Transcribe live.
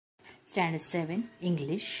Standard 7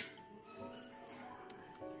 English.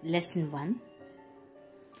 Lesson 1.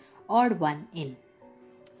 Odd one in.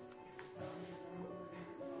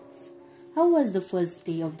 How was the first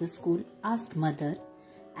day of the school? Asked mother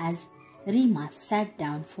as Rima sat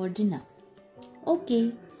down for dinner.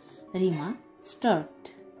 Okay, Rima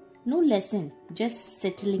start. No lesson, just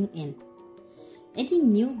settling in. Any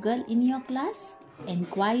new girl in your class?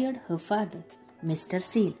 Inquired her father, Mr.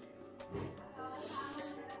 Sale.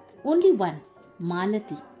 Only one,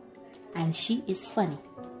 Malati, and she is funny,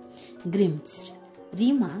 grimaced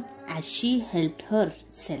Rima as she helped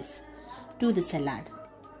herself to the salad.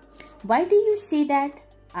 Why do you say that?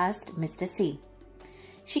 Asked Mr. Sale.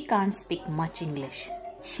 She can't speak much English.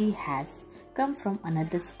 She has come from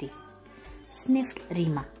another state, sniffed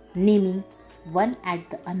Rima, naming one at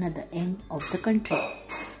the another end of the country.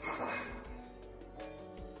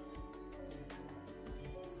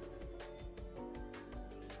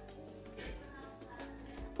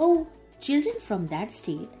 Oh, children from that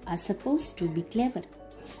state are supposed to be clever.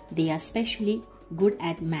 They are especially good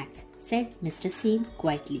at maths, said Mr. Sane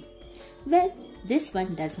quietly. Well, this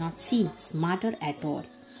one does not seem smarter at all.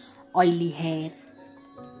 Oily hair,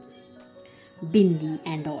 bindi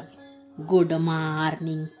and all. Good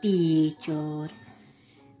morning, teacher,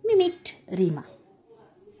 mimicked Rima.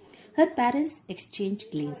 Her parents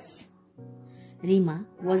exchanged glances. Rima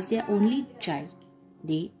was their only child.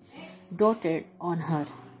 They doted on her,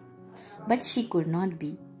 but she could not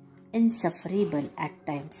be insufferable at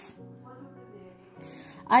times.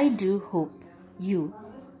 I do hope you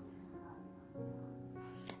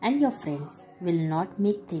and your friends will not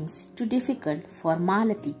make things too difficult for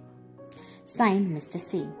Malati, signed Mr.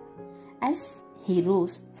 Singh as he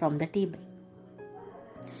rose from the table.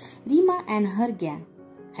 Rima and her gang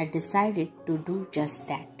had decided to do just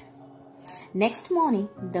that. Next morning,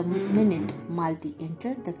 the minute Malati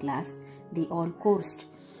entered the class, they all chorused,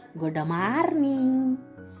 "Good morning."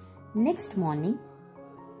 Next morning,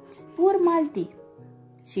 poor Malati,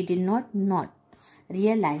 she did not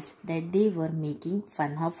realize that they were making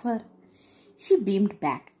fun of her. She beamed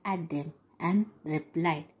back at them and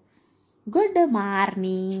replied, "Good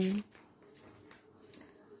morning."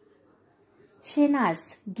 Shehnaz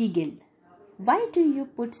giggled. "Why do you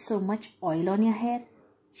put so much oil on your hair?"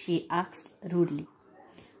 she asked rudely.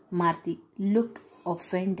 Marti looked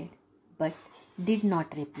offended but did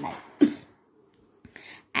not reply.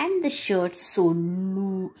 "And the shirt so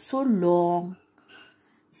long,"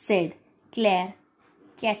 said Claire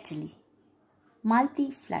catchily. Malti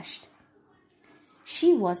flushed. She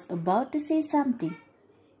was about to say something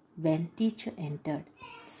when teacher entered.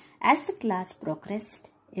 As the class progressed,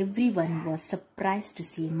 everyone was surprised to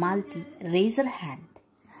see Malti raise her hand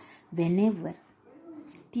whenever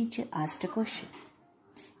teacher asked a question.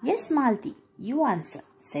 "Yes, Malti, you answer,"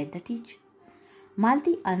 said the teacher.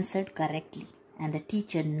 Malti answered correctly and the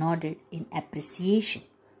teacher nodded in appreciation.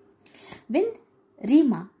 When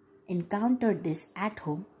Rima encountered this at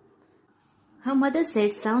home, her mother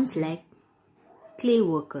said, "Sounds like clay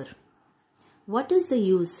worker." "What is the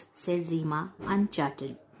use?" said Rima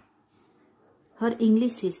uncharted. "Her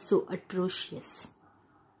English is so atrocious."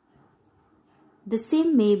 "The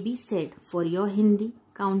same may be said for your Hindi,"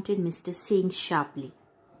 countered Mr. Singh sharply.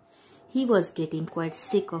 He was getting quite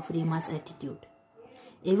sick of Rima's attitude.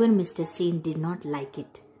 Even Mr. Singh did not like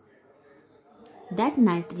it. That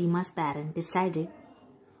night, Rima's parents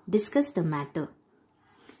discuss the matter.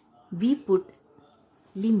 "We put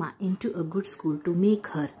Lima into a good school to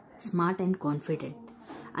make her smart and confident.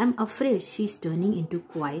 I'm afraid she's turning into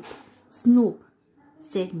quite snob,"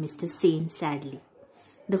 said Mr. Sane sadly.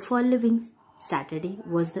 The following Saturday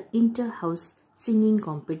was the inter-house singing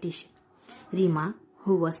competition. Rima,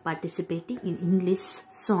 who was participating in English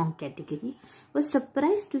song category, was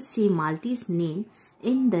surprised to see Malti's name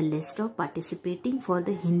in the list of participating for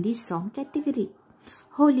the Hindi song category.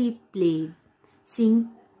 "Holy played, sing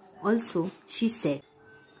also," she said.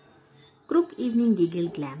 Crook evening giggle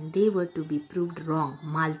glam. They were to be proved wrong.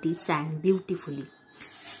 Malti sang beautifully.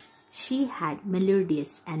 She had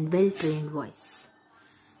melodious and well-trained voice.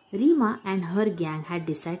 Rima and her gang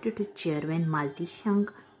had decided to cheer when Malti sang,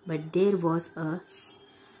 but there was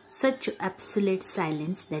such absolute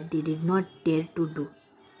silence that they did not dare to do.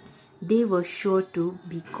 They were sure to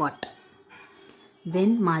be caught.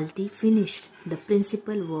 When Malti finished, the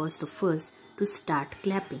principal was the first to start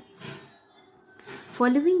clapping,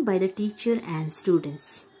 following by the teacher and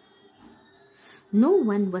students. No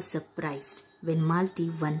one was surprised when Malti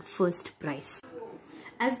won first prize.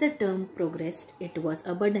 As the term progressed, it was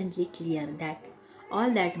abundantly clear that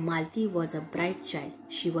all that Malti was a bright child.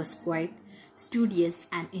 She was quite studious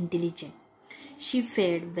and intelligent. She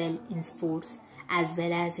fared well in sports as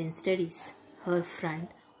well as in studies. Her front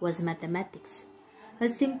was mathematics. Her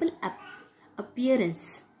simple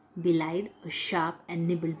appearance belied a sharp and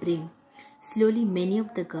nimble brain. Slowly, many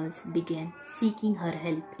of the girls began seeking her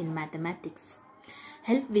help in mathematics,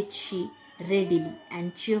 help which she readily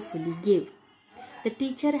and cheerfully gave. The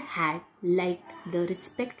teacher had liked the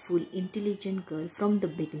respectful, intelligent girl from the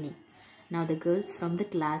beginning. Now the girls from the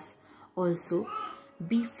class also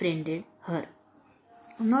befriended her.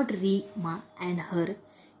 Not Rima and her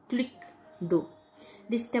clique though.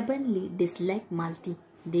 They stubbornly disliked Malti.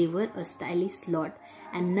 They were a stylish lot,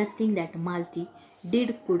 and nothing that Malti did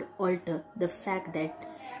could alter the fact that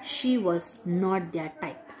she was not their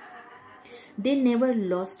type. They never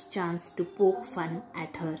lost chance to poke fun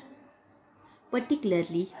at her,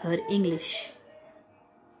 particularly her English.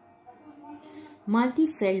 Malti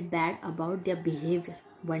felt bad about their behavior.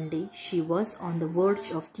 One day she was on the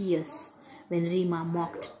verge of tears when Rima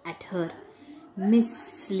mocked at her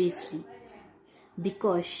mercilessly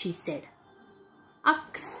because she said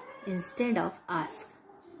 "Ax" instead of "ask."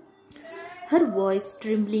 Her voice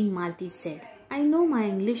trembling, Malti said, "I know my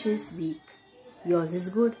English is weak. Yours is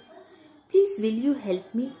good. Please will you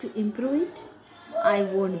help me to improve it?" "I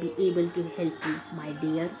won't be able to help you, my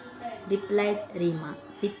dear," replied Rima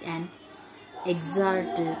with an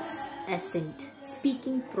exaggerated accent.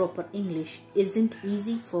 "Speaking proper English isn't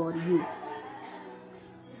easy for you.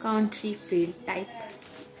 Country field type."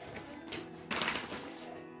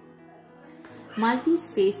 Malti's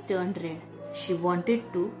face turned red. She wanted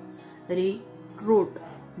to retort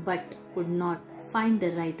but could not find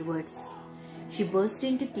the right words. She burst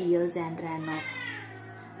into tears and ran off.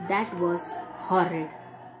 "That was horrid,"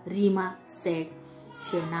 Rima said.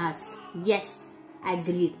 Shehnaz. "Yes,"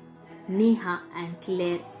 agreed Neha and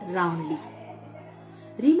Claire roundly.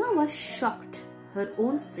 Rima was shocked. Her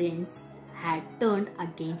own friends had turned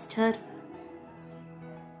against her.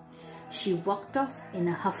 She walked off in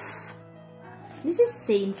a huff. Mrs.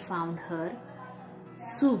 Saint found her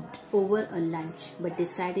sobbed over a lunch but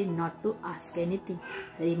decided not to ask anything.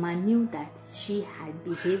 Rima knew that she had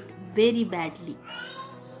behaved very badly.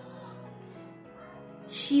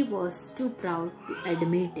 She was too proud to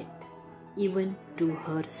admit it, even to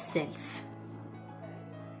herself.